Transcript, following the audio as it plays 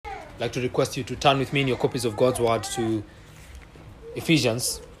I'd like to request you to turn with me in your copies of God's Word to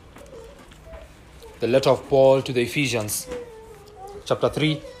Ephesians, the letter of Paul to the Ephesians, chapter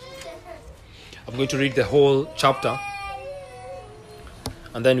 3. I'm going to read the whole chapter,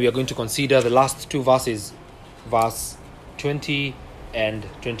 and then we are going to consider the last two verses, verse 20 and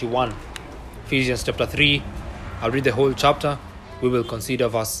 21. Ephesians chapter 3, I'll read the whole chapter. We will consider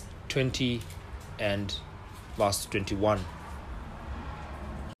verse 20 and verse 21.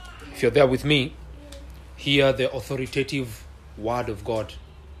 If you're there with me, hear the authoritative word of God.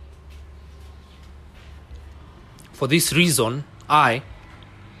 For this reason, I,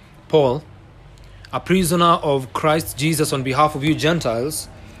 Paul, a prisoner of Christ Jesus on behalf of you Gentiles,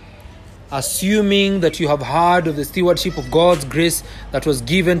 assuming that you have heard of the stewardship of God's grace that was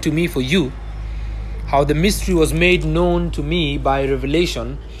given to me for you, how the mystery was made known to me by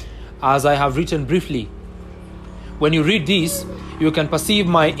revelation, as I have written briefly. When you read this, you can perceive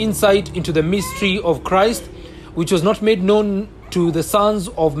my insight into the mystery of Christ, which was not made known to the sons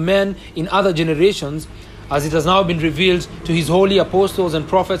of men in other generations, as it has now been revealed to his holy apostles and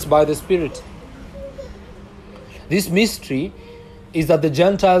prophets by the Spirit. This mystery is that the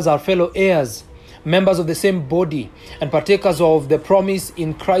Gentiles are fellow heirs, members of the same body, and partakers of the promise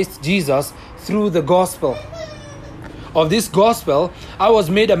in Christ Jesus through the gospel. Of this gospel, I was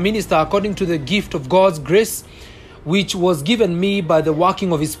made a minister according to the gift of God's grace, which was given me by the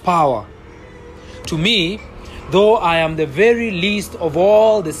working of his power. To me, though I am the very least of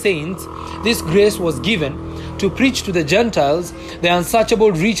all the saints, this grace was given to preach to the Gentiles the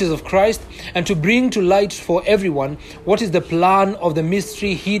unsearchable riches of Christ, and to bring to light for everyone what is the plan of the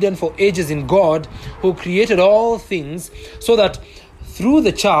mystery hidden for ages in God, who created all things, so that through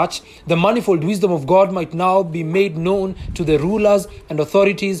the church the manifold wisdom of God might now be made known to the rulers and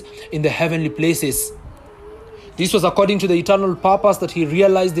authorities in the heavenly places. This was according to the eternal purpose that he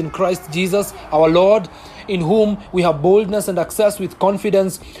realized in Christ Jesus our Lord, in whom we have boldness and access with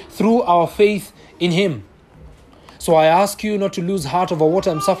confidence through our faith in him. So I ask you not to lose heart over what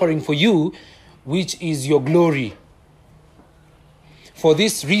I am suffering for you, which is your glory. For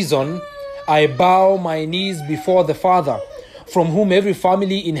this reason, I bow my knees before the Father, from whom every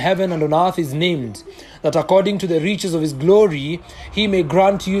family in heaven and on earth is named, that according to the riches of his glory, he may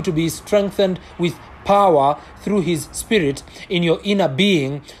grant you to be strengthened with power through his Spirit in your inner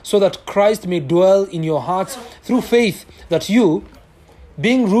being, so that Christ may dwell in your hearts through faith, that you,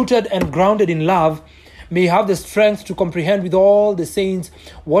 being rooted and grounded in love, may have the strength to comprehend with all the saints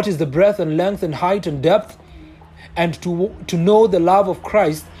what is the breadth and length and height and depth, and to know the love of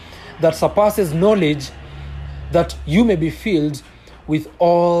Christ that surpasses knowledge, that you may be filled with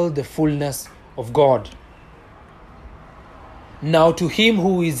all the fullness of God. Now to him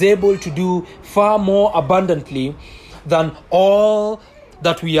who is able to do far more abundantly than all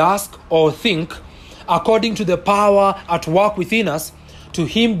that we ask or think, according to the power at work within us, to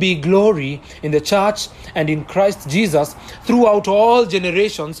him be glory in the church and in Christ Jesus throughout all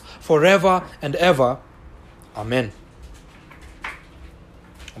generations, forever and ever. Amen.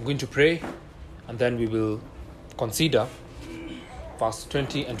 I'm going to pray, and then we will consider verse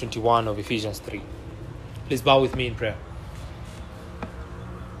 20 and 21 of Ephesians 3. Please bow with me in prayer.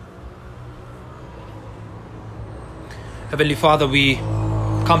 Heavenly Father, we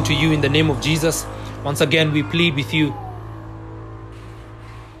come to you in the name of Jesus. Once again, we plead with you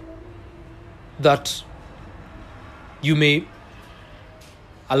that you may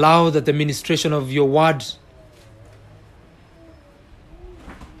allow that the ministration of your word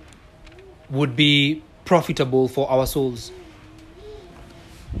would be profitable for our souls.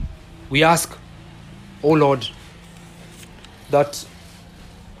 We ask, O Lord, that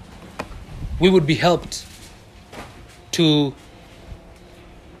we would be helped to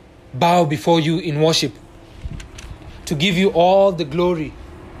bow before you in worship, to give you all the glory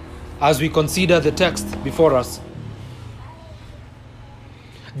as we consider the text before us.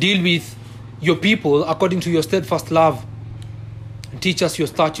 Deal with your people according to your steadfast love, and teach us your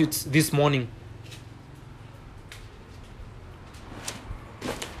statutes this morning.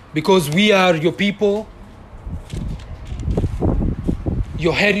 Because we are your people,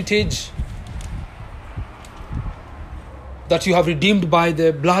 your heritage, that you have redeemed by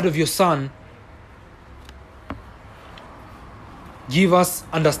the blood of your Son. Give us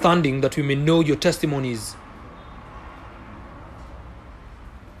understanding that we may know your testimonies.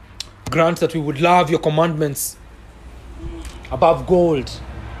 Grant that we would love your commandments above gold,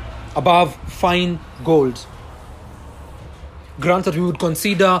 above fine gold. Grant that we would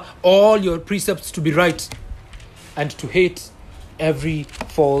consider all your precepts to be right, and to hate every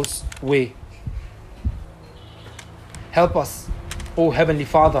false way. Help us, O Heavenly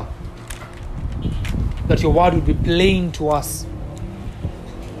Father, that your word would be plain to us,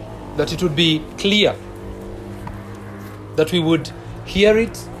 that it would be clear, that we would hear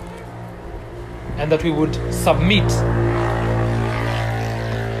it, and that we would submit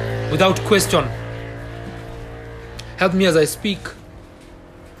without question. Help me as I speak.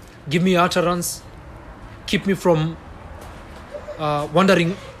 Give me utterance. Keep me from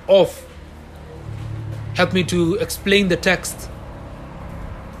wandering off. Help me to explain the text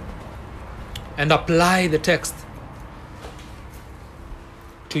and apply the text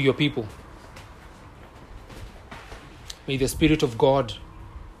to your people. May the Spirit of God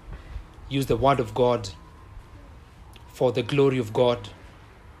use the Word of God for the glory of God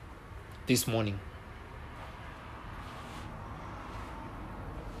this morning.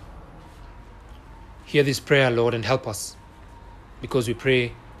 Hear this prayer, Lord, and help us, because we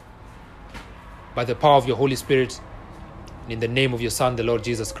pray by the power of your Holy Spirit and in the name of your Son, the Lord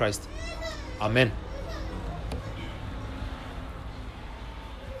Jesus Christ. Amen.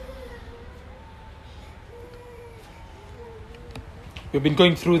 We've been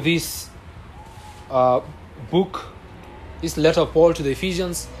going through this book, this letter of Paul to the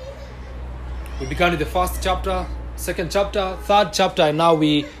Ephesians. We began with the first chapter, second chapter, third chapter, and now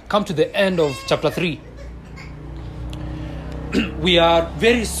we come to the end of chapter 3. We are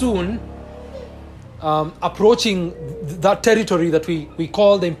very soon approaching that territory that we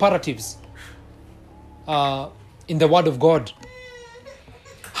call the imperatives in the Word of God.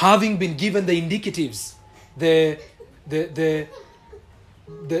 Having been given the indicatives, the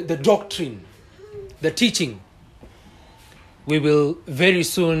doctrine, the teaching, we will very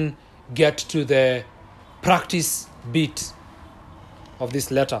soon get to the practice bit of this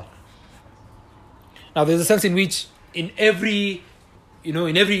letter. Now, there's a sense in which in every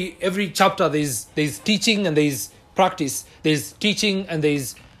chapter there's teaching and there's practice. There's teaching and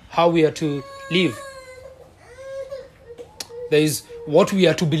there's how we are to live. There is what we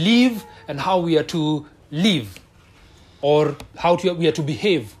are to believe and how we are to live, or we are to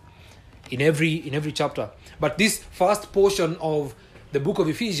behave in every chapter. But this first portion of the book of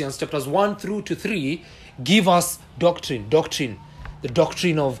Ephesians, chapters 1 through to 3, give us doctrine, the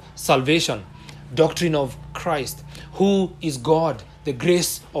doctrine of salvation, doctrine of Christ, who is God, the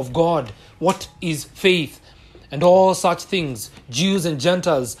grace of God, what is faith, and all such things, Jews and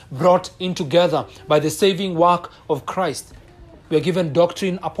Gentiles brought in together by the saving work of Christ. We are given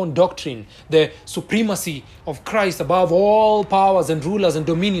doctrine upon doctrine, the supremacy of Christ above all powers and rulers and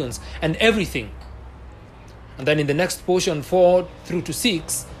dominions and everything. And then in the next portion, 4 through to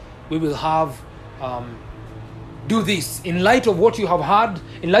 6, we will have do this in light of what you have heard,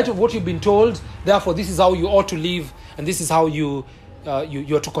 in light of what you've been told. Therefore, this is how you ought to live, and this is how you are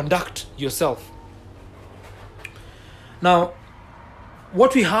to conduct yourself. Now,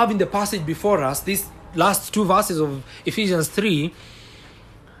 what we have in the passage before us, these last two verses of Ephesians 3,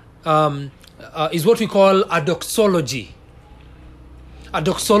 is what we call a doxology. A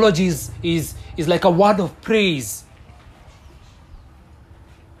doxology is like a word of praise.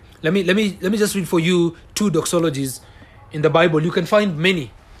 Let me just read for you two doxologies in the Bible. You can find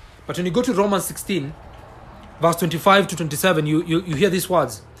many, but when you go to Romans 16, verse 25 to 27, you hear these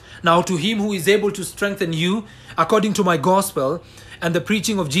words. Now to him who is able to strengthen you according to my gospel and the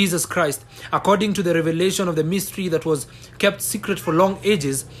preaching of Jesus Christ, according to the revelation of the mystery that was kept secret for long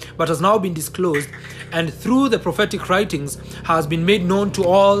ages, but has now been disclosed, and through the prophetic writings has been made known to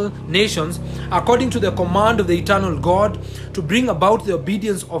all nations, according to the command of the eternal God, to bring about the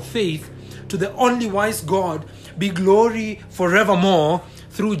obedience of faith to the only wise God, be glory forevermore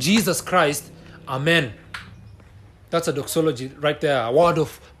through Jesus Christ. Amen. That's a doxology right there, a word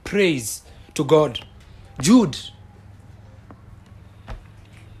of praise to God. Jude,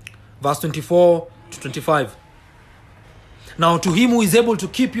 verse 24 to 25. Now to him who is able to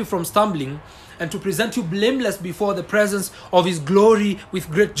keep you from stumbling and to present you blameless before the presence of his glory with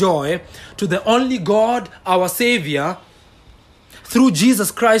great joy, to the only God, our Savior, through Jesus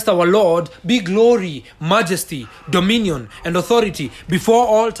Christ our Lord, be glory, majesty, dominion, and authority before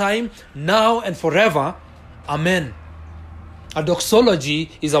all time, now and forever. Amen. A doxology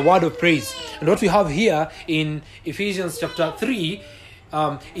is a word of praise. And what we have here in Ephesians chapter 3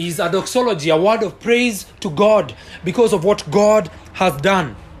 is a doxology, a word of praise to God because of what God has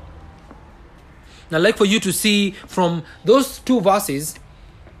done. Now I'd like for you to see from those two verses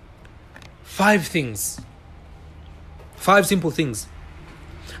 5 things. 5 simple things.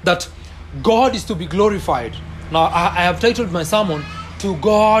 That God is to be glorified. Now I have titled my sermon, To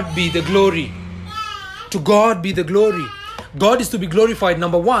God Be the Glory. To God be the glory. God is to be glorified,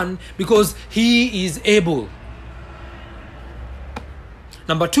 number 1, because he is able.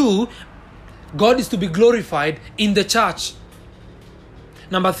 Number 2, God is to be glorified in the church.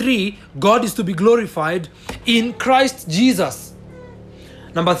 Number 3, God is to be glorified in Christ Jesus.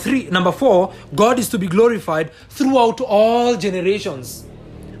 Number 4, God is to be glorified throughout all generations.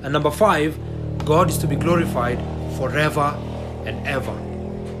 And number 5, God is to be glorified forever and ever.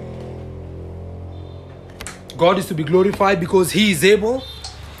 God is to be glorified because He is able.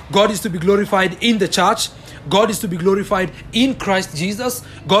 God is to be glorified in the church. God is to be glorified in Christ Jesus.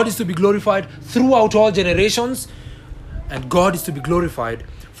 God is to be glorified throughout all generations. And God is to be glorified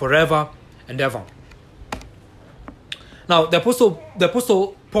forever and ever. Now, the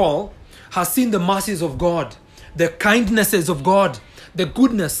Apostle Paul has seen the mercies of God, the kindnesses of God, the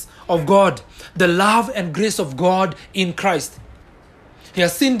goodness of God, the love and grace of God in Christ. He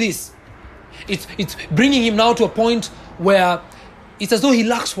has seen this. It's bringing him now to a point where it's as though he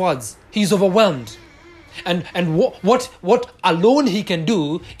lacks words. He is overwhelmed. And what alone he can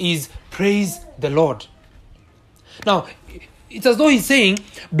do is praise the Lord. Now, it's as though he's saying,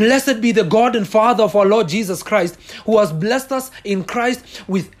 blessed be the God and Father of our Lord Jesus Christ, who has blessed us in Christ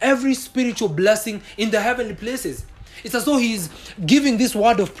with every spiritual blessing in the heavenly places. It's as though he's giving this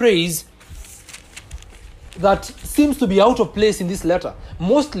word of praise that seems to be out of place in this letter.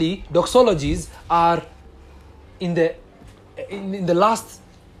 Mostly, doxologies are in the last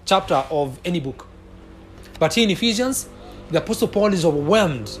chapter of any book. But here in Ephesians, the Apostle Paul is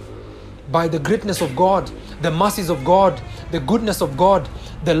overwhelmed by the greatness of God, the mercies of God, the goodness of God,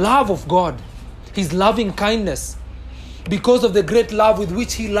 the love of God, His loving kindness. Because of the great love with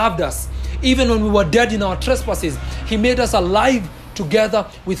which He loved us, even when we were dead in our trespasses, He made us alive together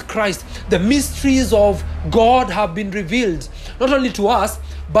with Christ. The mysteries of God have been revealed, not only to us,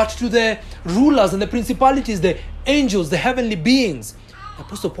 but to the rulers and the principalities, the angels, the heavenly beings. The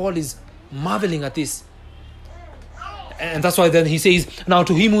Apostle Paul is marveling at this. And that's why then he says, now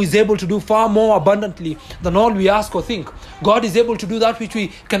to Him who is able to do far more abundantly than all we ask or think. God is able to do that which we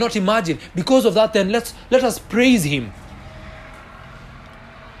cannot imagine. Because of that, then let us praise Him.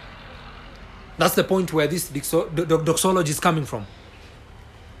 That's the point where this doxology is coming from.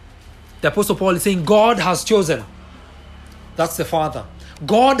 The Apostle Paul is saying, God has chosen. That's the Father.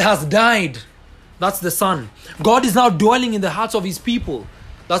 God has died. That's the Son. God is now dwelling in the hearts of His people.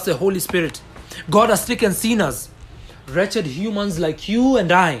 That's the Holy Spirit. God has taken sinners, wretched humans like you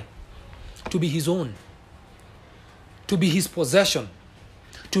and I, to be His own, to be His possession,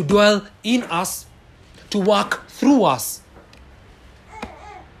 to dwell in us, to work through us.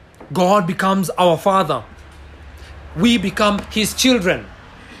 God becomes our Father. We become His children.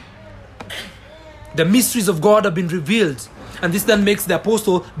 The mysteries of God have been revealed, and this then makes the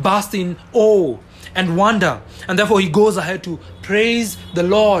apostle burst in awe and wonder, and therefore he goes ahead to praise the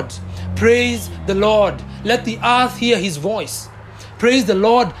Lord. Praise the Lord. Let the earth hear His voice. Praise the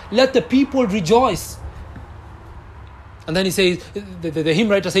Lord. Let the people rejoice. And then he says, the hymn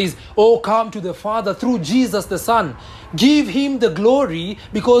writer says, oh, come to the Father through Jesus the Son. Give Him the glory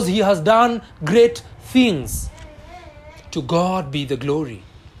because He has done great things. To God be the glory.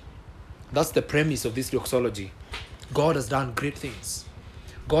 That's the premise of this doxology. God has done great things.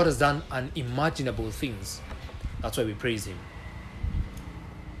 God has done unimaginable things. That's why we praise Him.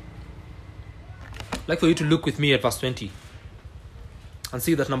 I'd like for you to look with me at verse 20 and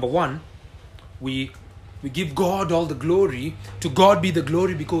see that number 1, we give God all the glory. To God be the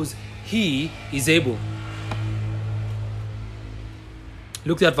glory because He is able.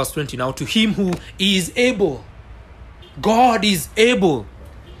 Look at verse 20 now. To Him who is able. God is able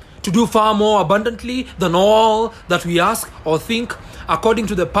to do far more abundantly than all that we ask or think, according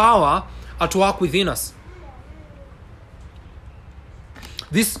to the power at work within us.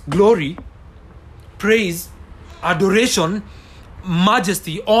 This glory, praise, adoration,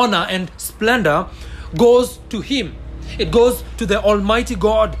 majesty, honor, and splendor goes to Him. It goes to the Almighty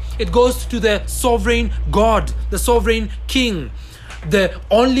God. It goes to the sovereign God, the sovereign King, the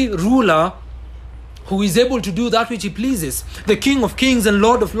only ruler who is able to do that which He pleases, the King of kings and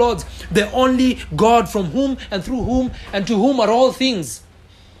Lord of lords, the only God from whom and through whom and to whom are all things,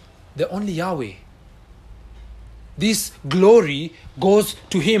 the only Yahweh. This glory goes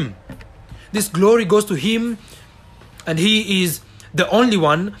to Him. This glory goes to Him, and He is the only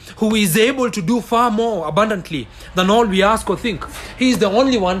one who is able to do far more abundantly than all we ask or think. He is the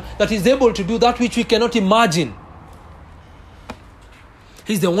only one that is able to do that which we cannot imagine.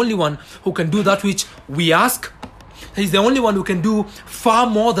 He's the only one who can do that which we ask. He's the only one who can do far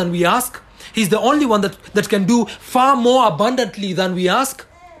more than we ask. He's the only one that can do far more abundantly than we ask.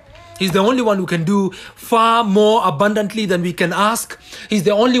 He's the only one who can do far more abundantly than we can ask. He's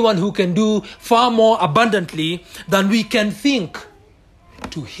the only one who can do far more abundantly than we can think.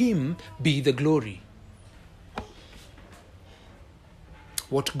 To him be the glory.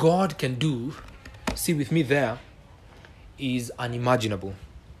 What God can do, see with me there, is unimaginable.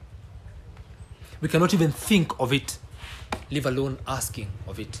 We cannot even think of it, leave alone asking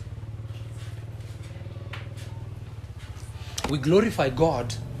of it. We glorify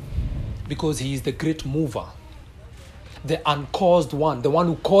God because he is the great mover, the uncaused one, the one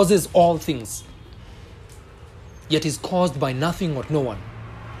who causes all things, yet is caused by nothing or no one.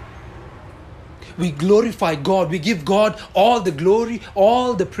 We glorify God. We give God all the glory,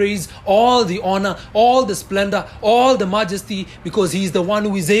 all the praise, all the honor, all the splendor, all the majesty, because he is the one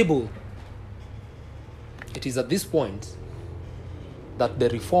who is able. It is at this point that the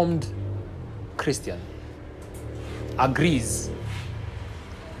Reformed Christian agrees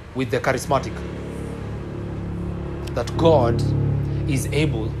with the charismatic that God is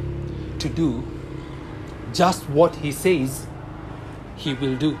able to do just what he says he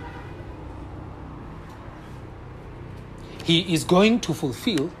will do. He is going to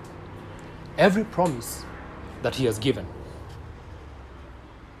fulfill every promise that he has given.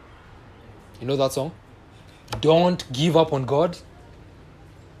 You know that song? Don't give up on God,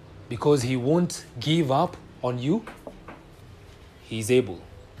 because he won't give up on you. He is able.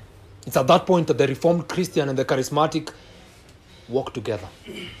 It's at that point that the Reformed Christian and the charismatic walk together.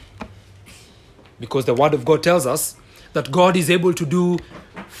 Because the Word of God tells us that God is able to do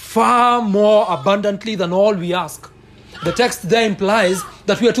far more abundantly than all we ask. The text there implies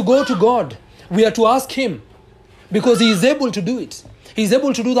that we are to go to God. We are to ask him, because he is able to do it. He is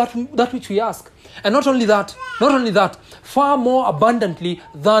able to do that which we ask. And not only that, far more abundantly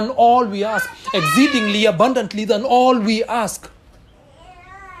than all we ask, exceedingly abundantly than all we ask.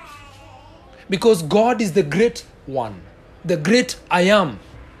 Because God is the great one, the great I am.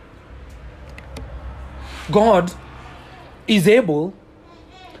 God is able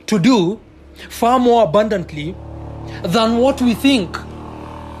to do far more abundantly than what we think.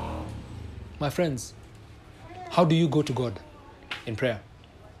 My friends, how do you go to God in prayer?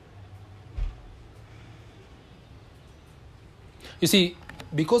 You see,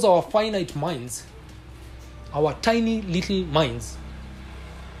 because our finite minds, our tiny little minds,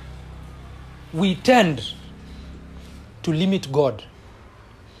 we tend to limit God,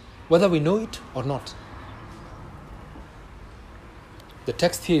 whether we know it or not. The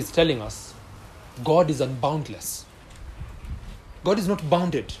text here is telling us God is unboundless. God is not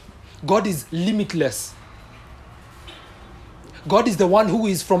bounded. God is limitless. God is the one who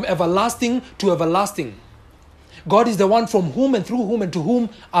is from everlasting to everlasting. God is the one from whom and through whom and to whom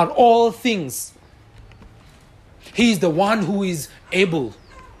are all things. He is the one who is able.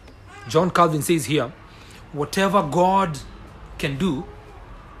 John Calvin says here, whatever God can do,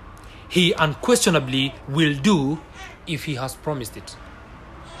 he unquestionably will do if he has promised it.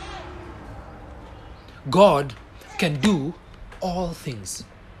 God can do all things.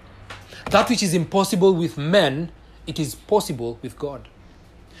 That which is impossible with men, it is possible with God.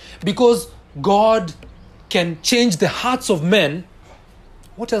 Because God can change the hearts of men,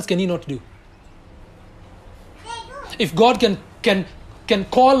 what else can he not do? If God can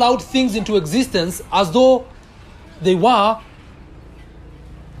call out things into existence as though they were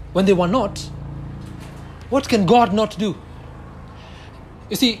when they were not, what can God not do?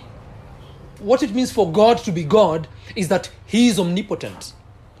 You see, what it means for God to be God is that he is omnipotent.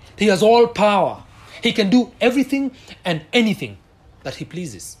 He has all power. He can do everything and anything that he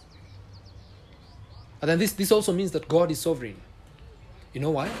pleases. And then this also means that God is sovereign. You know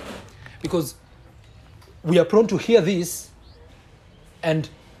why? Because we are prone to hear this and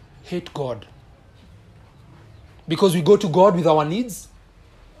hate God. Because we go to God with our needs,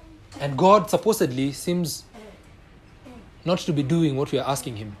 and God supposedly seems not to be doing what we are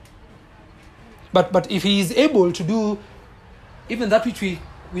asking him. But if he is able to do even that which we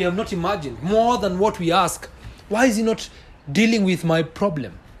have not imagined, more than what we ask, why is he not dealing with my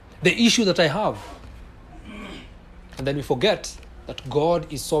problem, the issue that I have? And then we forget that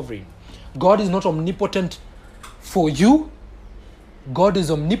God is sovereign. God is not omnipotent for you. God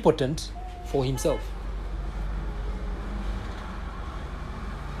is omnipotent for himself.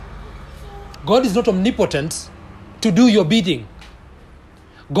 God is not omnipotent to do your bidding.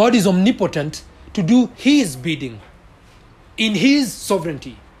 God is omnipotent to do his bidding in his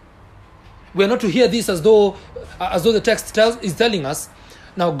sovereignty. We are not to hear this as though the text is telling us,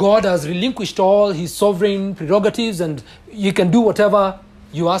 now God has relinquished all his sovereign prerogatives and you can do whatever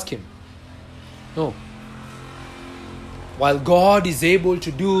you ask him. No. While God is able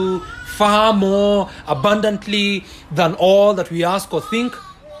to do far more abundantly than all that we ask or think,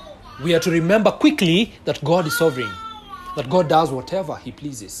 we are to remember quickly that God is sovereign. that God does whatever he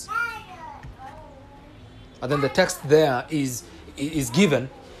pleases. And then the text there is given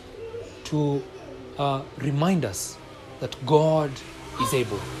to remind us that God is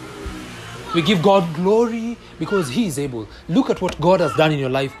able. We give God glory because he is able. Look at what God has done in your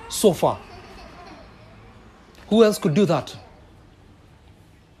life so far. Who else could do that?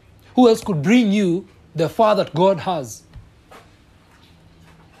 Who else could bring you the far that God has?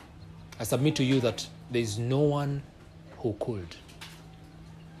 I submit to you that there is no one who could.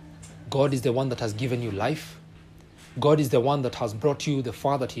 God is the one that has given you life. God is the one that has brought you the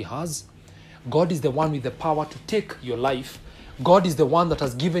far that he has. God is the one with the power to take your life. God is the one that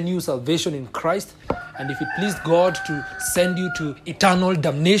has given you salvation in Christ. And if it pleased God to send you to eternal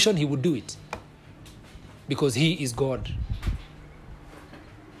damnation, he would do it. Because he is God.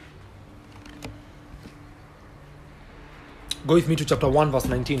 Go with me to chapter 1, verse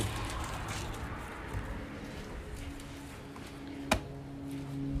 19.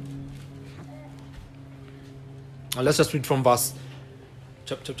 And let's just read from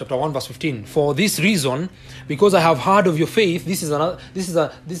chapter 1, verse 15. For this reason, because I have heard of your faith, this is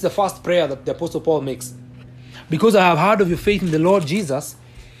the first prayer that the Apostle Paul makes. Because I have heard of your faith in the Lord Jesus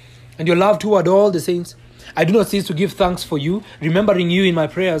and your love toward all the saints, I do not cease to give thanks for you, remembering you in my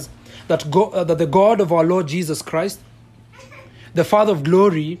prayers, that the God of our Lord Jesus Christ, the Father of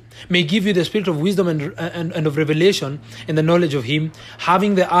glory, may give you the spirit of wisdom and of revelation in the knowledge of him,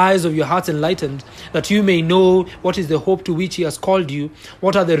 having the eyes of your hearts enlightened, that you may know what is the hope to which he has called you,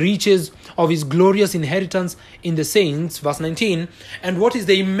 what are the riches of his glorious inheritance in the saints, verse 19, and what is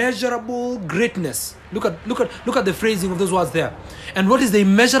the immeasurable greatness. Look at the phrasing of those words there. And what is the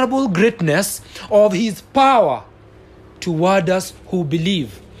immeasurable greatness of his power toward us who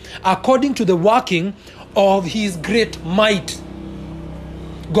believe, according to the working of his great might.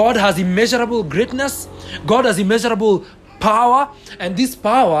 God has immeasurable greatness. God has immeasurable power. And this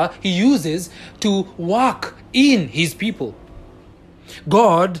power he uses to work in his people.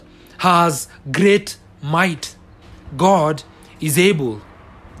 God has great might. God is able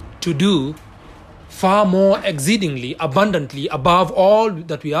to do far more exceedingly, abundantly, above all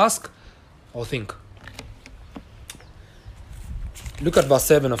that we ask or think. Look at verse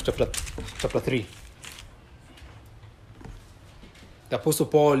 7 of chapter 3. The Apostle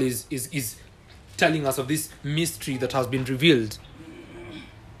Paul is telling us of this mystery that has been revealed.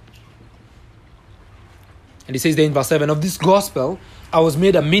 And he says there in verse 7, of this gospel I was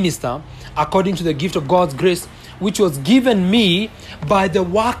made a minister according to the gift of God's grace, which was given me by the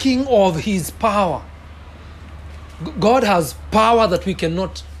working of his power. God has power that we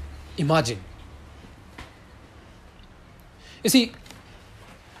cannot imagine. You see,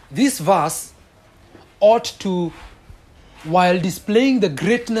 this verse ought to, while displaying the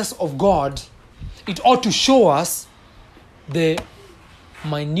greatness of God, it ought to show us the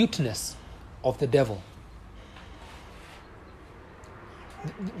minuteness of the devil.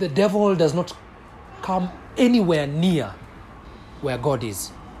 The devil does not come anywhere near where God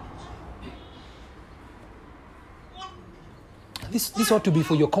is. This ought to be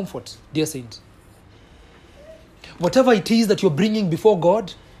for your comfort, dear saints. Whatever it is that you're bringing before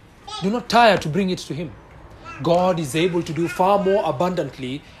God, do not tire to bring it to him. God is able to do far more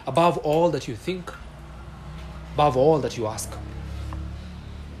abundantly above all that you think, above all that you ask.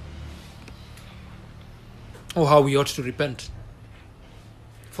 Oh, how we ought to repent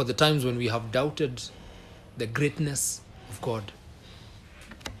for the times when we have doubted the greatness of God.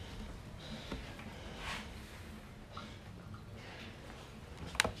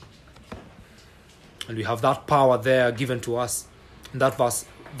 And we have that power there given to us in that verse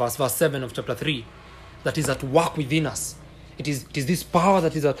 7 of chapter 3 that is at work within us. It is this power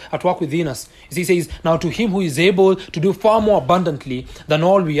that is at work within us. He says, now to him who is able to do far more abundantly than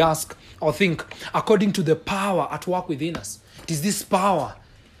all we ask or think, according to the power at work within us. It is this power,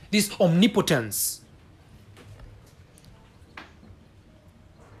 this omnipotence.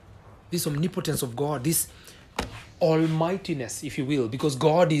 This omnipotence of God, this almightiness, if you will, because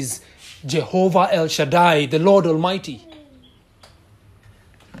God is Jehovah El Shaddai, the Lord Almighty.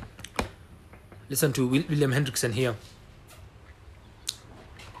 Listen to William Hendrickson here.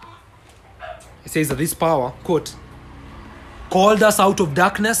 He says that this power, quote, called us out of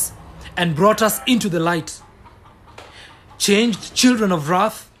darkness and brought us into the light, changed children of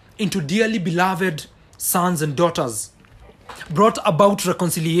wrath into dearly beloved sons and daughters, brought about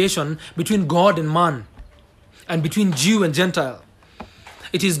reconciliation between God and man, and between Jew and Gentile.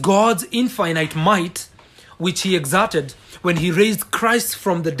 It is God's infinite might which he exerted when he raised Christ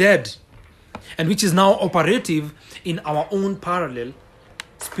from the dead, and which is now operative in our own parallel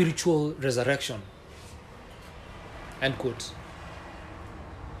spiritual resurrection. End quote.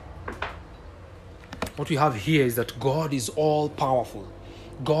 What we have here is that God is all powerful.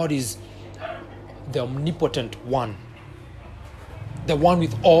 God is the omnipotent one. The one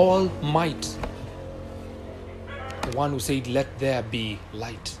with all might. The one who said, "Let there be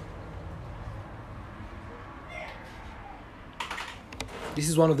light." This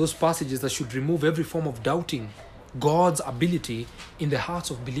is one of those passages that should remove every form of doubting God's ability in the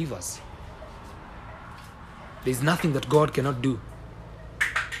hearts of believers. There is nothing that God cannot do,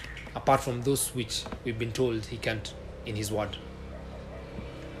 apart from those which we've been told He can't in His word.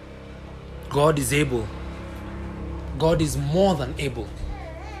 God is able. God is more than able.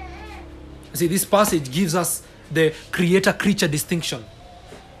 See, this passage gives us the creator-creature distinction.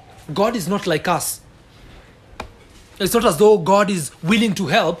 God is not like us. It's not as though God is willing to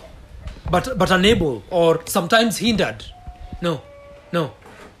help, but unable or sometimes hindered. No.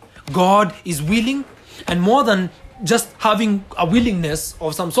 God is willing, and more than just having a willingness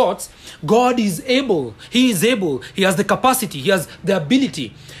of some sorts, God is able. He is able. He has the capacity. He has the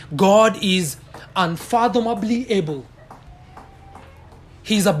ability. God is unfathomably able.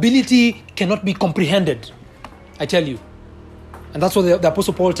 His ability cannot be comprehended, I tell you. And that's what the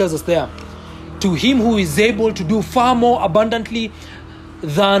Apostle Paul tells us there. To Him who is able to do far more abundantly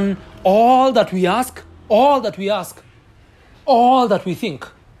than all that we ask, all that we think,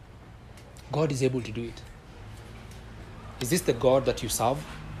 God is able to do it. Is this the God that you serve?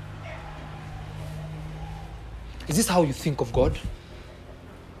 Is this how you think of God?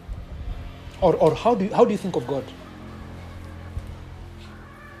 Or how do you think of God?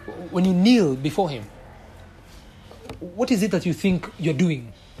 When you kneel before Him, what is it that you think you're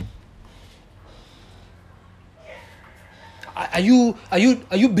doing? Are you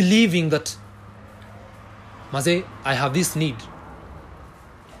believing that, Maze, I have this need?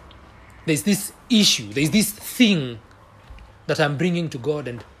 There's this issue, there's this thing that I'm bringing to God,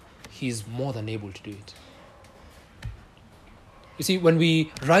 and He is more than able to do it. You see, when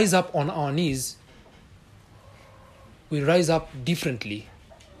we rise up on our knees, we rise up differently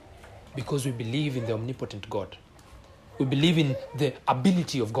because we believe in the omnipotent God. We believe in the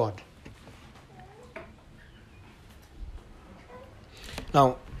ability of God.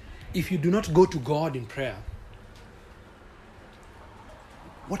 Now, if you do not go to God in prayer,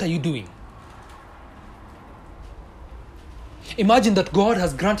 what are you doing? Imagine that God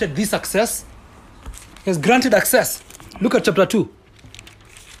has granted this access. He has granted access. Look at chapter 2.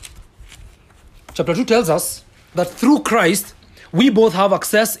 Chapter 2 tells us that through Christ, we both have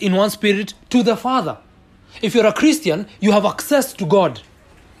access in one spirit to the Father. If you're a Christian, you have access to God.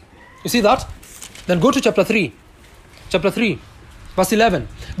 You see that? Then go to chapter 3. Chapter 3, verse 11.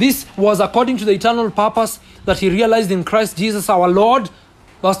 This was according to the eternal purpose that He realized in Christ Jesus our Lord.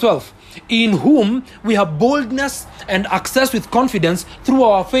 Verse 12. In whom we have boldness and access with confidence through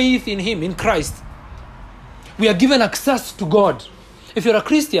our faith in Him, in Christ. We are given access to God. If you're a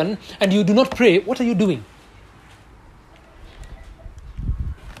Christian and you do not pray, what are you doing?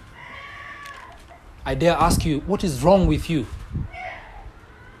 I dare ask you, what is wrong with you?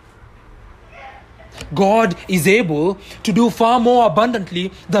 God is able to do far more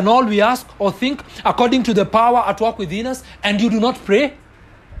abundantly than all we ask or think, according to the power at work within us, and you do not pray?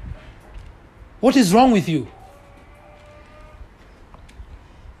 What is wrong with you?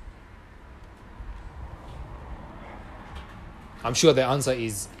 I'm sure the answer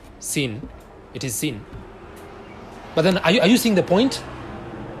is sin. It is sin. But then, are you seeing the point?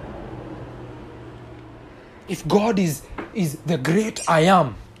 If God is the great I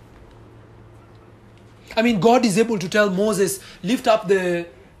am, I mean, God is able to tell Moses, lift up the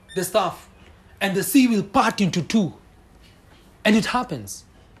staff, and the sea will part into two. And it happens.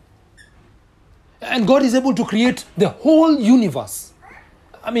 And God is able to create the whole universe.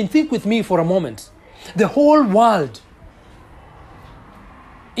 I mean, think with me for a moment. The whole world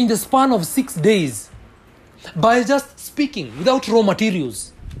in the span of 6 days by just speaking without raw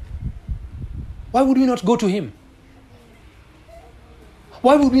materials. Why would we not go to Him?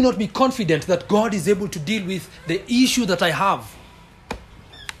 Why would we not be confident that God is able to deal with the issue that I have?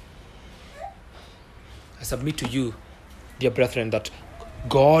 I submit to you, dear brethren, that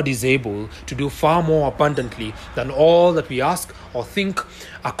God is able to do far more abundantly than all that we ask or think,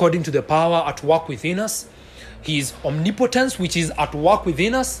 according to the power at work within us. His omnipotence, which is at work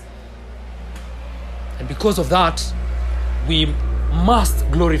within us. And because of that, we must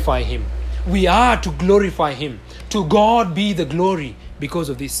glorify Him. We are to glorify Him. To God be the glory because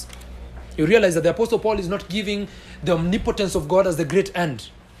of this. You realize that the Apostle Paul is not giving the omnipotence of God as the great end.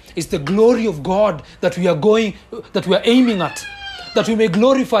 It's the glory of God that we are aiming at. that we may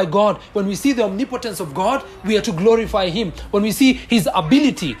glorify God. When we see the omnipotence of God, we are to glorify Him. When we see His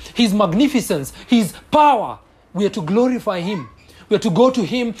ability, His magnificence, His power, we are to glorify Him. We are to go to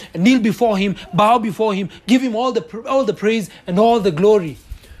Him, kneel before Him, bow before Him, give Him all the praise and all the glory,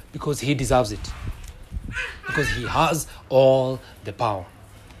 because He deserves it. Because He has all the power.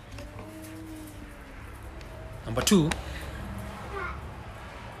 Number 2,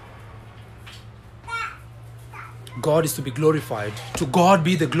 God is to be glorified. To God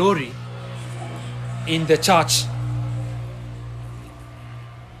be the glory in the church.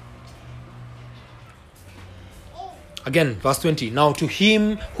 Again, verse 20. Now to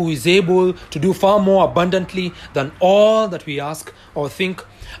Him who is able to do far more abundantly than all that we ask or think,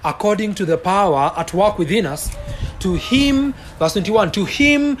 according to the power at work within us, to Him, verse 21, to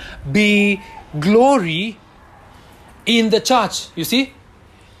Him be glory in the church. You see?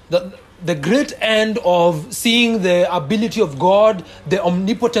 The great end of seeing the ability of God, the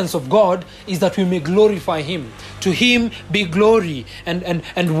omnipotence of God, is that we may glorify Him. To Him be glory.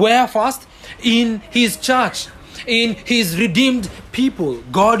 And where first? In His church. In His redeemed people.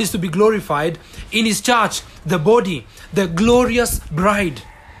 God is to be glorified in His church, the body, the glorious bride.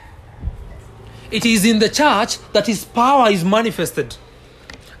 It is in the church that His power is manifested.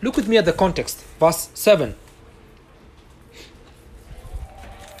 Look with me at the context. Verse 7.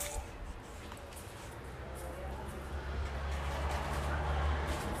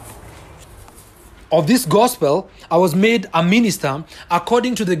 Of this gospel, I was made a minister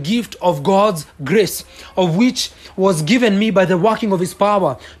according to the gift of God's grace, of which was given me by the working of His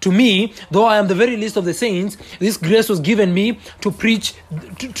power. To me, though I am the very least of the saints, this grace was given me to preach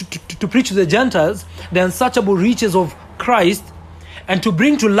to the Gentiles the unsearchable riches of Christ, and to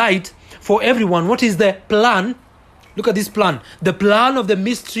bring to light for everyone what is the plan. Look at this plan. The plan of the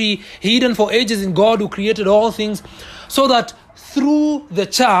mystery hidden for ages in God who created all things, so that through the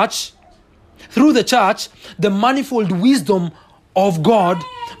church, the manifold wisdom of God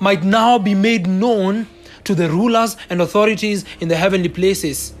might now be made known to the rulers and authorities in the heavenly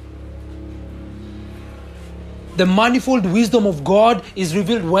places. The manifold wisdom of God is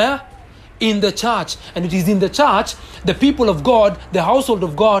revealed where? In the church. And it is in the church, the people of God, the household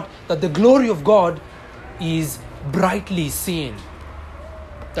of God, that the glory of God is brightly seen.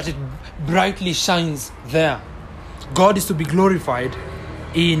 That it brightly shines there. God is to be glorified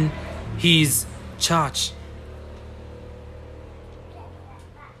in His church.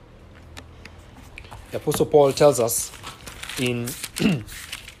 The Apostle Paul tells us in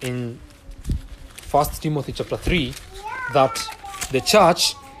 1 Timothy chapter 3 that the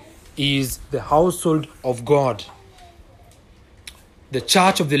church is the household of God. The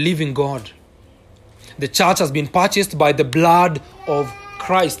church of the living God. The church has been purchased by the blood of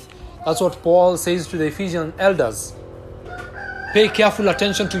Christ. That's what Paul says to the Ephesian elders. Pay careful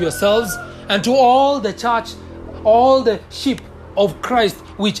attention to yourselves and to all the church, all the sheep of Christ,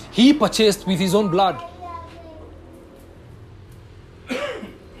 which He purchased with His own blood.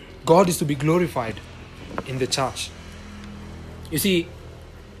 God is to be glorified in the church. You see,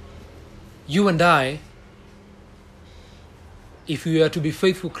 you and I, if we are to be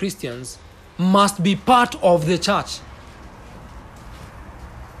faithful Christians, must be part of the church.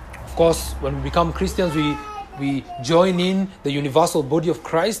 Of course, when we become Christians, we join in the universal body of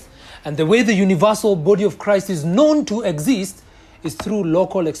Christ. And the way the universal body of Christ is known to exist is through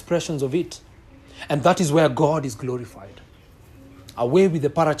local expressions of it. And that is where God is glorified. Away with the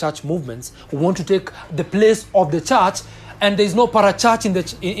parachurch movements who want to take the place of the church, and there is no parachurch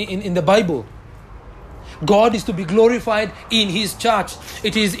in the Bible. God is to be glorified in His church.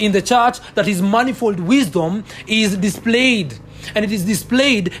 It is in the church that His manifold wisdom is displayed. And it is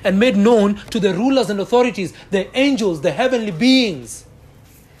displayed and made known to the rulers and authorities, the angels, the heavenly beings.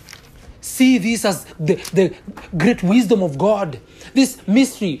 See this as the great wisdom of God. This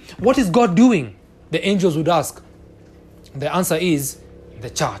mystery, what is God doing? The angels would ask. The answer is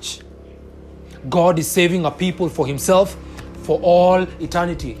the church. God is saving a people for Himself for all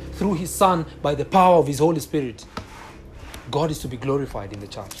eternity through His Son by the power of His Holy Spirit. God is to be glorified in the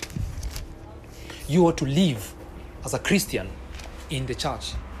church. You are to live as a Christian in the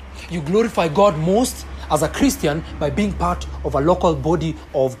church. You glorify God most as a Christian by being part of a local body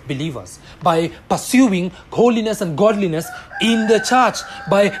of believers, by pursuing holiness and godliness in the church,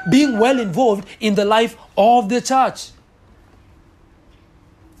 by being well involved in the life of the church,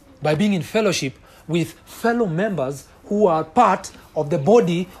 by being in fellowship with fellow members who are part of the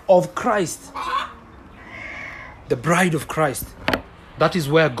body of Christ, the bride of Christ. That is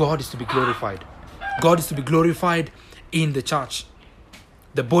where God is to be glorified. God is to be glorified in the church,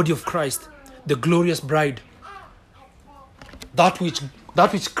 the body of Christ, the glorious bride. that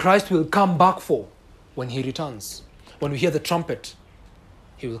which Christ will come back for when he returns. When we hear the trumpet,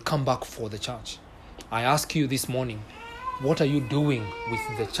 he will come back for the church. I ask you this morning, what are you doing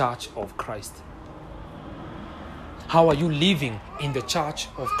with the church of Christ? How are you living in the church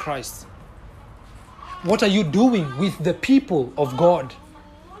of Christ? What are you doing with the people of God?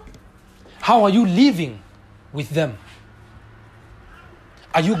 How are you living with them?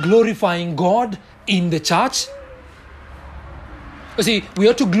 Are you glorifying God in the church? You see, we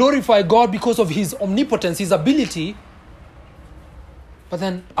are to glorify God because of his omnipotence, his ability. But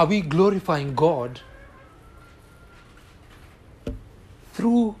then, are we glorifying God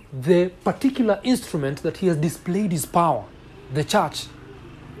through the particular instrument that he has displayed his power, the church?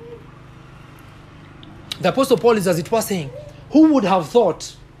 The Apostle Paul is, as it was, saying, who would have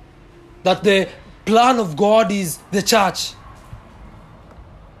thought that the plan of God is the church?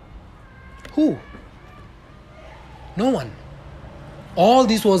 Who? No one. All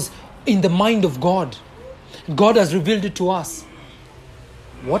this was in the mind of God. God has revealed it to us.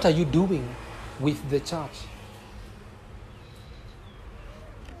 What are you doing with the church?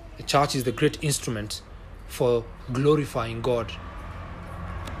 The church is the great instrument for glorifying God.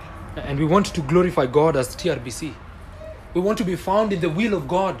 And we want to glorify God as TRBC. We want to be found in the will of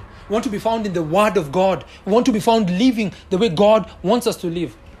God. We want to be found in the Word of God. We want to be found living the way God wants us to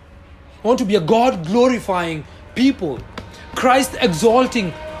live. We want to be a God-glorifying people.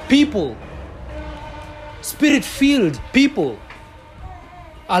 Christ-exalting people. Spirit-filled people.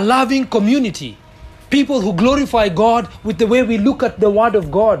 A loving community. People who glorify God with the way we look at the Word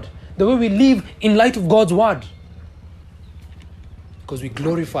of God. The way we live in light of God's Word. Because we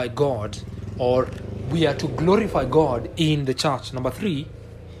glorify God, or we are to glorify God in the church. Number 3,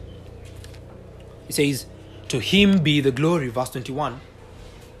 it says, to him be the glory, verse 21,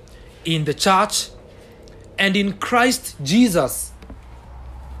 in the church and in Christ Jesus.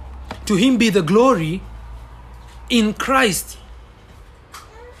 To him be the glory in Christ.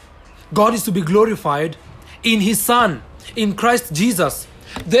 God is to be glorified in his Son, in Christ Jesus,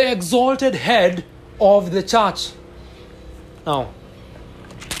 the exalted head of the church. Now,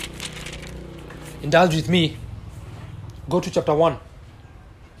 indulge with me. Go to chapter 1.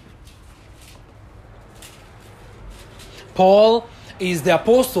 Paul is the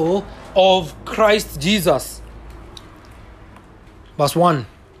apostle of Christ Jesus. Verse 1.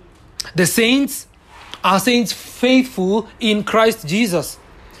 The saints are saints faithful in Christ Jesus.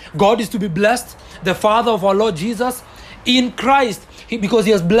 God is to be blessed, the Father of our Lord Jesus, in Christ, because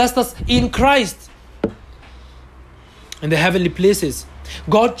he has blessed us in Christ in the heavenly places.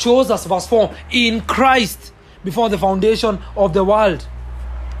 God chose us, verse 4, in Christ before the foundation of the world.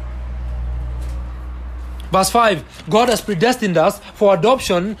 Verse 5, God has predestined us for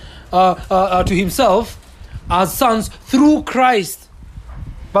adoption to himself as sons through Christ.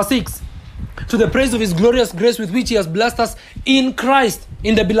 Verse 6, to the praise of his glorious grace with which he has blessed us in Christ,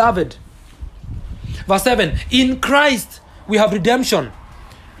 in the beloved. Verse 7, in Christ we have redemption.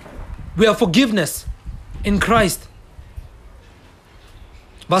 We have forgiveness in Christ.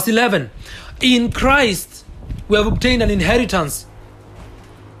 Verse 11, in Christ we have obtained an inheritance.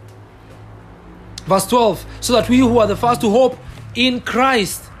 Verse 12, so that we who are the first to hope in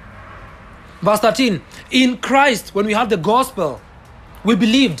Christ. Verse 13, in Christ, when we had the gospel, we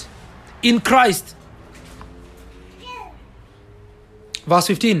believed in Christ. Verse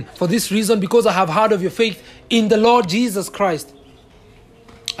 15, for this reason, because I have heard of your faith in the Lord Jesus Christ.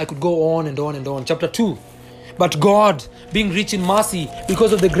 I could go on and on and on. Chapter 2, but God, being rich in mercy,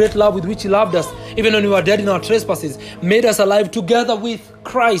 because of the great love with which he loved us, even when we were dead in our trespasses, made us alive together with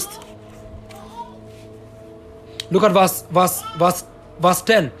Christ. Look at verse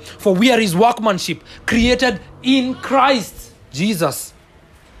 10. For we are his workmanship, created in Christ Jesus.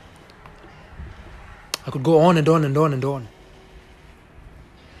 I could go on and on and on and on.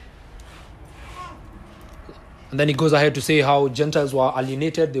 And then he goes ahead to say how Gentiles were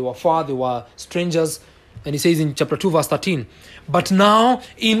alienated, they were far, they were strangers. And he says in chapter 2, verse 13, but now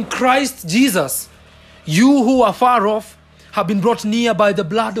in Christ Jesus, you who are far off have been brought near by the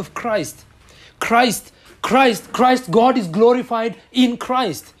blood of Christ. Christ, God is glorified in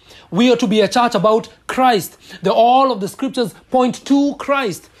Christ. We are to be a church about Christ. All of the scriptures point to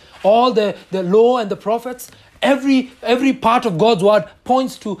Christ. All the law and the prophets, every part of God's word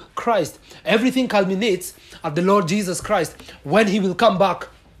points to Christ. Everything culminates at the Lord Jesus Christ when he will come back.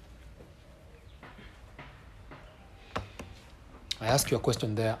 I ask you a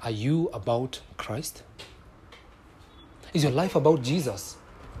question there. Are you about Christ? Is your life about Jesus?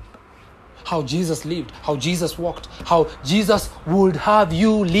 How Jesus lived, how Jesus walked, how Jesus would have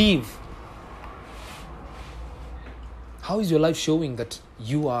you live. How is your life showing that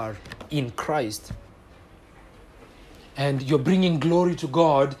you are in Christ? And you're bringing glory to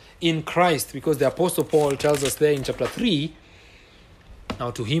God in Christ, because the Apostle Paul tells us there in chapter 3, now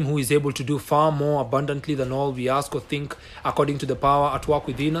to him who is able to do far more abundantly than all we ask or think, according to the power at work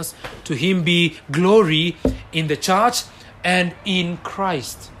within us, to him be glory in the church and in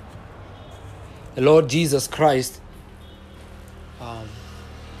Christ. The Lord Jesus Christ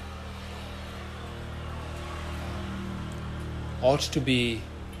ought to be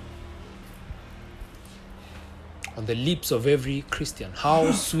on the lips of every Christian.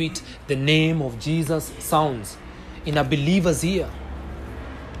 How sweet the name of Jesus sounds in a believer's ear.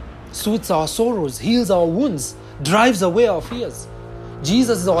 Soothes our sorrows, heals our wounds, drives away our fears.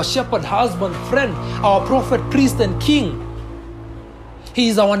 Jesus is our shepherd, husband, friend, our prophet, priest, and king. He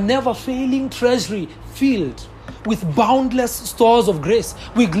is our never-failing treasury filled with boundless stores of grace.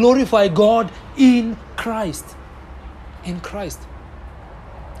 We glorify God in Christ. In Christ.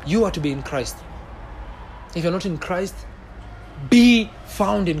 You are to be in Christ. If you're not in Christ, be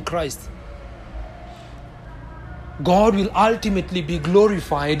found in Christ. God will ultimately be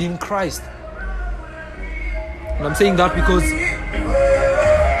glorified in Christ. And I'm saying that because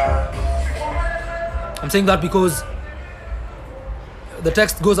the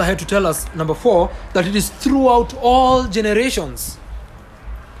text goes ahead to tell us, number 4, that it is throughout all generations.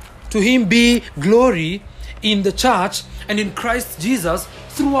 To him be glory in the church and in Christ Jesus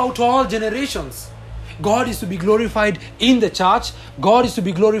throughout all generations. God is to be glorified in the church. God is to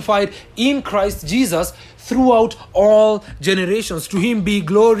be glorified in Christ Jesus throughout all generations. To him be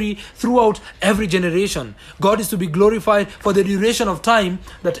glory throughout every generation. God is to be glorified for the duration of time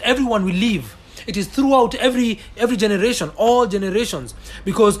that everyone will live. It is throughout every generation, all generations,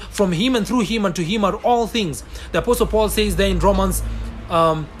 because from him and through him and to him are all things. The Apostle Paul says there in Romans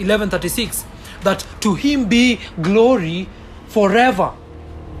 11:36 that to him be glory forever.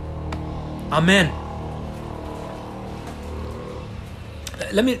 Amen.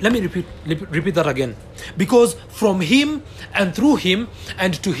 Let me repeat that again. Because from him and through him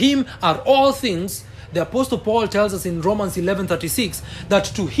and to him are all things. The Apostle Paul tells us in Romans 11:36 that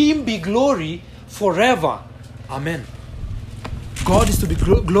to him be glory forever. Amen. God is to be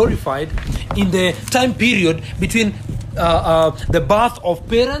glorified in the time period between the birth of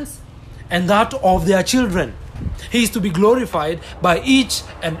parents and that of their children. He is to be glorified by each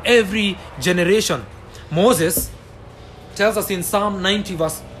and every generation. Moses tells us in Psalm 90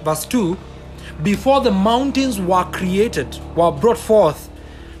 verse 2, before the mountains were created, were brought forth,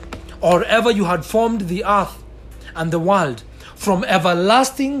 or ever you had formed the earth and the world, from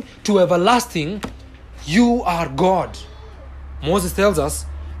everlasting to everlasting, you are God. Moses tells us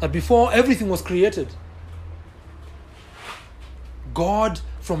that before everything was created, God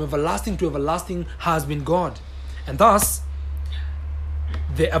from everlasting to everlasting has been God. And thus,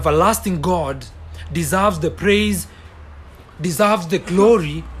 the everlasting God deserves the praise, deserves the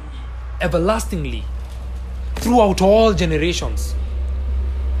glory everlastingly throughout all generations.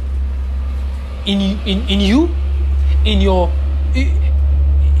 In you, in your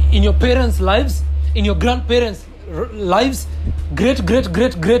parents' lives, in your grandparents' lives, great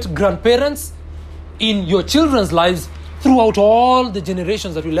grandparents, in your children's lives, throughout all the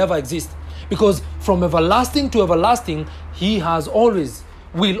generations that will ever exist. Because from everlasting to everlasting, he has always,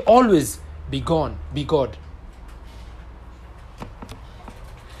 will always be God.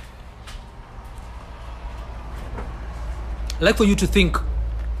 I'd like for you to think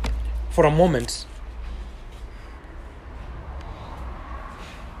for a moment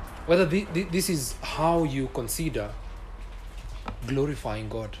whether this is how you consider glorifying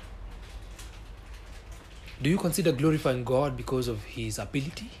God. Do you consider glorifying God because of his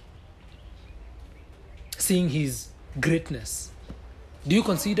ability? Seeing his greatness? Do you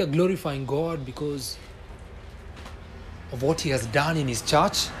consider glorifying God because of what he has done in his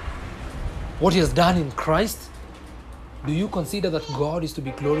church? What he has done in Christ? Do you consider that God is to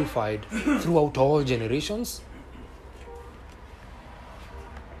be glorified throughout all generations?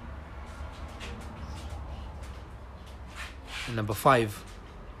 And number 5,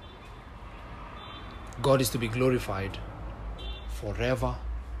 God is to be glorified forever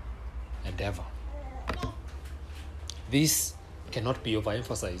and ever. This cannot be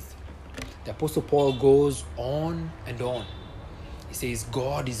overemphasized. The Apostle Paul goes on and on. He says,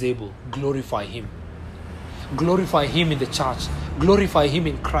 God is able, glorify him. Glorify him in the church. Glorify him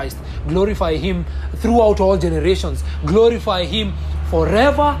in Christ. Glorify him throughout all generations. Glorify him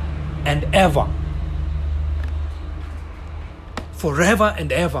forever and ever. Forever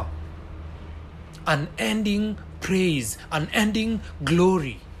and ever. Unending praise, unending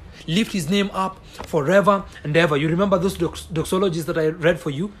glory Lift his name up forever and ever. You remember those doxologies that I read for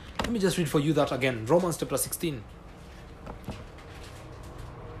you? Let me just read for you that again. Romans chapter 16.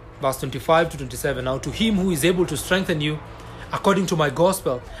 Verse 25 to 27. Now to him who is able to strengthen you, according to my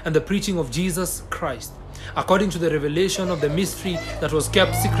gospel and the preaching of Jesus Christ, according to the revelation of the mystery that was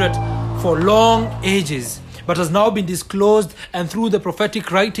kept secret for long ages, but has now been disclosed, and through the prophetic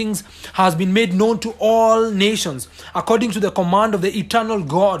writings has been made known to all nations, according to the command of the eternal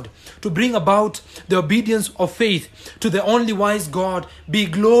God, to bring about the obedience of faith to the only wise God, be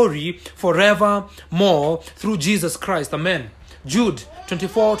glory forevermore through Jesus Christ. Amen. Jude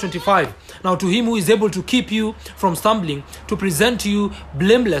 24:25. Now to him who is able to keep you from stumbling, to present you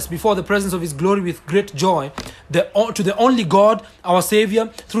blameless before the presence of his glory with great joy, to the only God, our Savior,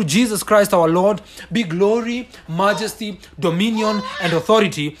 through Jesus Christ our Lord, be glory, majesty, dominion, and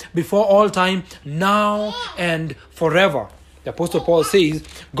authority before all time, now and forever. The Apostle Paul says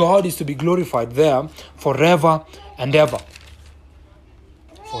God is to be glorified there forever and ever.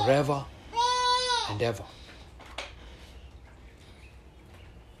 Forever and ever.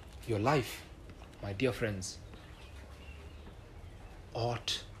 Your life, my dear friends,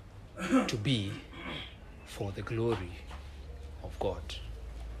 ought to be for the glory of God.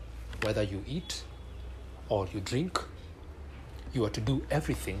 Whether you eat or you drink, you are to do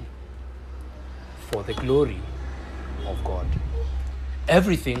everything for the glory of God.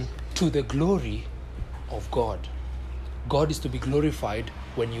 Everything to the glory of God. God is to be glorified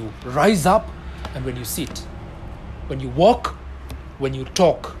when you rise up and when you sit, when you walk, when you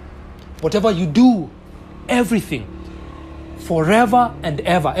talk. Whatever you do, everything, forever and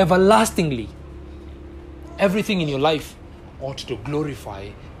ever, everlastingly, everything in your life ought to glorify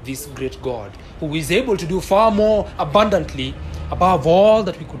this great God, who is able to do far more abundantly above all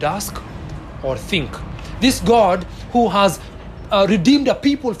that we could ask or think. This God who has redeemed a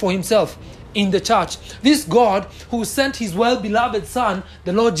people for himself in the church. This God who sent his well-beloved Son,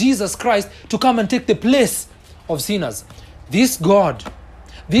 the Lord Jesus Christ, to come and take the place of sinners. This God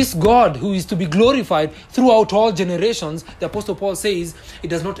who is to be glorified throughout all generations, the Apostle Paul says, it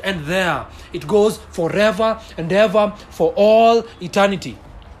does not end there. It goes forever and ever for all eternity.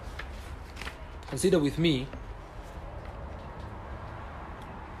 Consider with me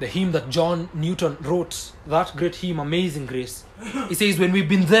the hymn that John Newton wrote, that great hymn, Amazing Grace. He says, when we've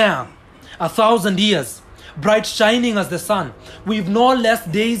been there 1,000 years, bright shining as the sun, we've no less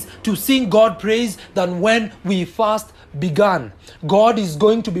days to sing God praise than when we first began. God is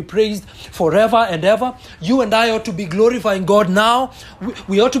going to be praised forever and ever. You and I ought to be glorifying God now.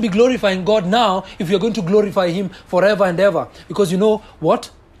 We ought to be glorifying God now if we are going to glorify him forever and ever. Because you know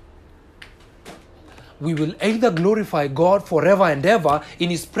what? We will either glorify God forever and ever in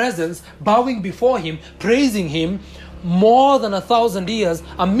his presence, bowing before him, praising him more than 1,000 years,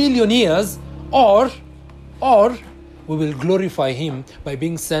 1,000,000 years, or we will glorify him by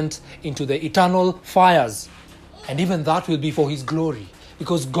being sent into the eternal fires. And even that will be for his glory.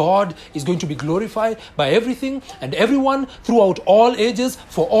 Because God is going to be glorified by everything and everyone throughout all ages,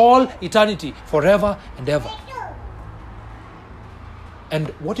 for all eternity, forever and ever. And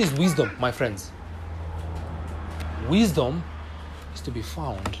what is wisdom, my friends? Wisdom is to be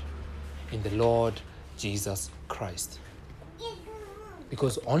found in the Lord Jesus Christ.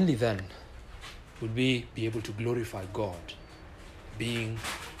 Because only then will we be able to glorify God, being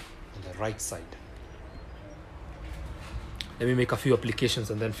on the right side. Let me make a few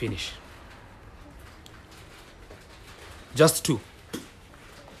applications and then finish. Just two.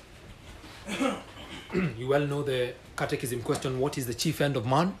 You well know the catechism question, what is the chief end of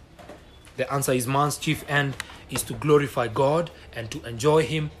man? The answer is man's chief end is to glorify God and to enjoy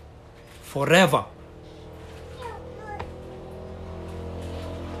him forever.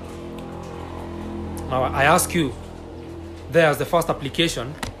 Now I ask you, there's the first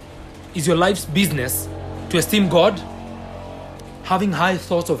application. Is your life's business to esteem God, having high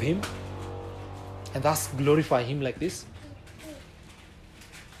thoughts of him, and thus glorify him like this?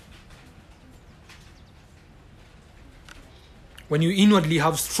 When you inwardly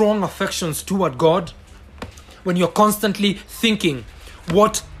have strong affections toward God, when you're constantly thinking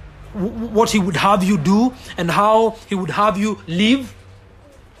what he would have you do and how he would have you live,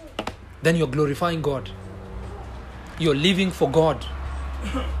 then you're glorifying God. You're living for God.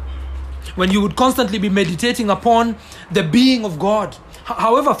 When you would constantly be meditating upon the being of God,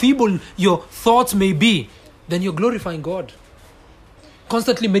 however feeble your thoughts may be, then you're glorifying God.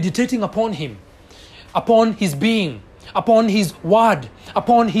 Constantly meditating upon him, upon his being, upon his word,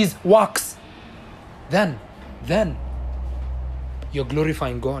 upon his works, then you're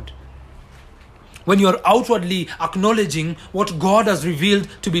glorifying God. when you are outwardly acknowledging what God has revealed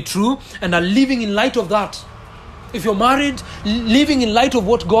to be true and are living in light of that. If you're married, living in light of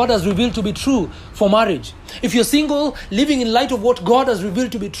what God has revealed to be true for marriage. If you're single, living in light of what God has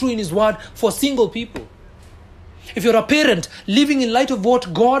revealed to be true in His Word for single people. If you're a parent, living in light of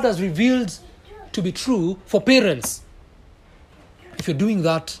what God has revealed to be true for parents. If you're doing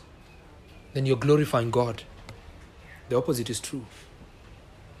that, then you're glorifying God. The opposite is true.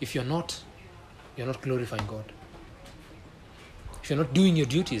 If you're not glorifying God. If you're not doing your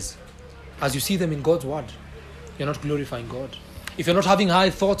duties as you see them in God's Word, you're not glorifying God. If you're not having high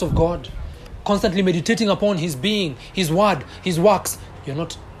thoughts of God, constantly meditating upon His being, His Word, His works, you're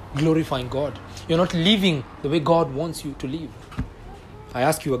not glorifying God. You're not living the way God wants you to live. I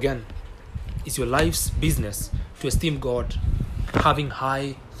ask you again, is your life's business to esteem God, having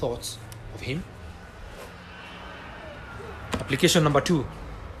high thoughts of Him? Application number 2.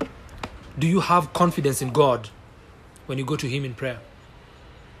 Do you have confidence in God when you go to Him in prayer?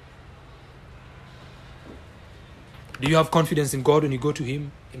 Do you have confidence in God when you go to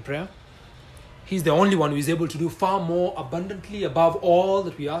Him in prayer? He's the only one who is able to do far more abundantly above all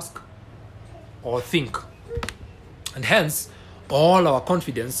that we ask or think. And hence, all our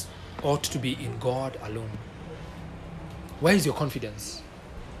confidence ought to be in God alone. Where is your confidence?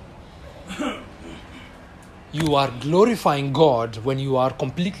 You are glorifying God when you are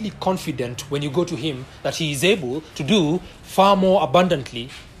completely confident when you go to Him that He is able to do far more abundantly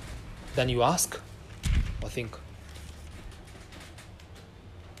than you ask or think.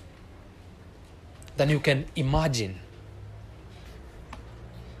 Than you can imagine.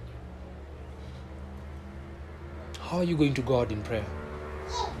 How are you going to God in prayer?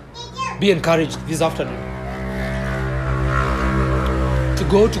 Be encouraged this afternoon to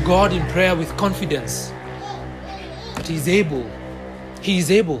go to God in prayer with confidence that He is able. He is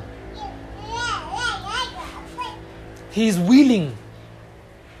able. He is willing.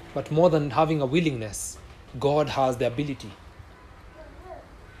 But more than having a willingness, God has the ability.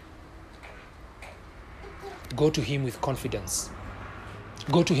 Go to Him with confidence.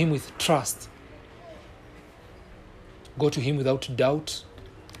 Go to Him with trust. Go to Him without doubt,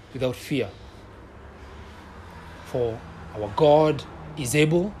 without fear. For our God is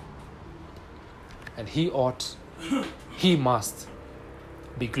able, and He must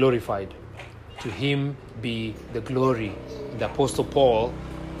be glorified. To Him be the glory. The Apostle Paul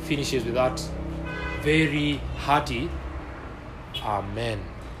finishes with that very hearty Amen.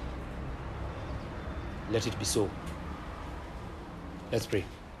 Let it be so. Let's pray.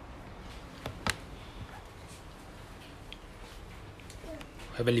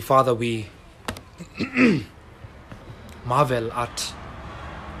 Heavenly Father, we marvel at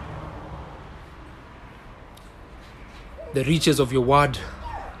the riches of your word,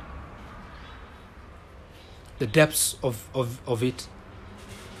 the depths of it.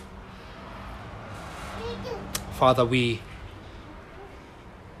 Father, we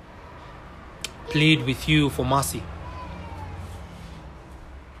plead with you for mercy.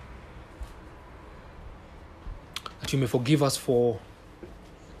 That you may forgive us for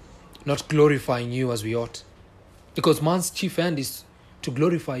not glorifying you as we ought. Because man's chief end is to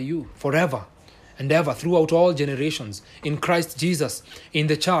glorify you forever and ever throughout all generations in Christ Jesus, in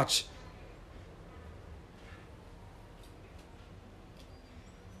the church.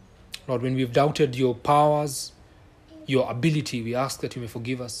 Lord, when we've doubted your powers, your ability, we ask that you may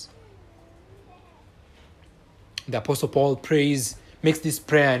forgive us. The Apostle Paul makes this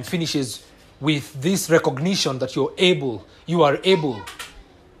prayer and finishes with this recognition that you are able.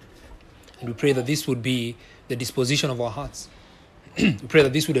 And we pray that this would be the disposition of our hearts. We pray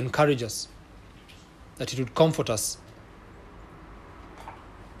that this would encourage us, that it would comfort us,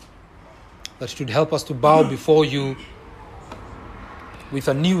 that it would help us to bow before you with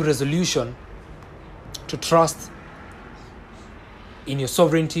a new resolution to trust in your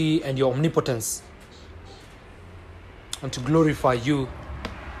sovereignty and your omnipotence, and to glorify you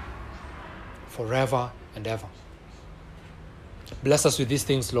forever and ever. Bless us with these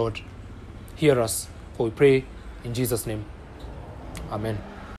things, Lord. Hear us, for we pray in Jesus' name. Amen.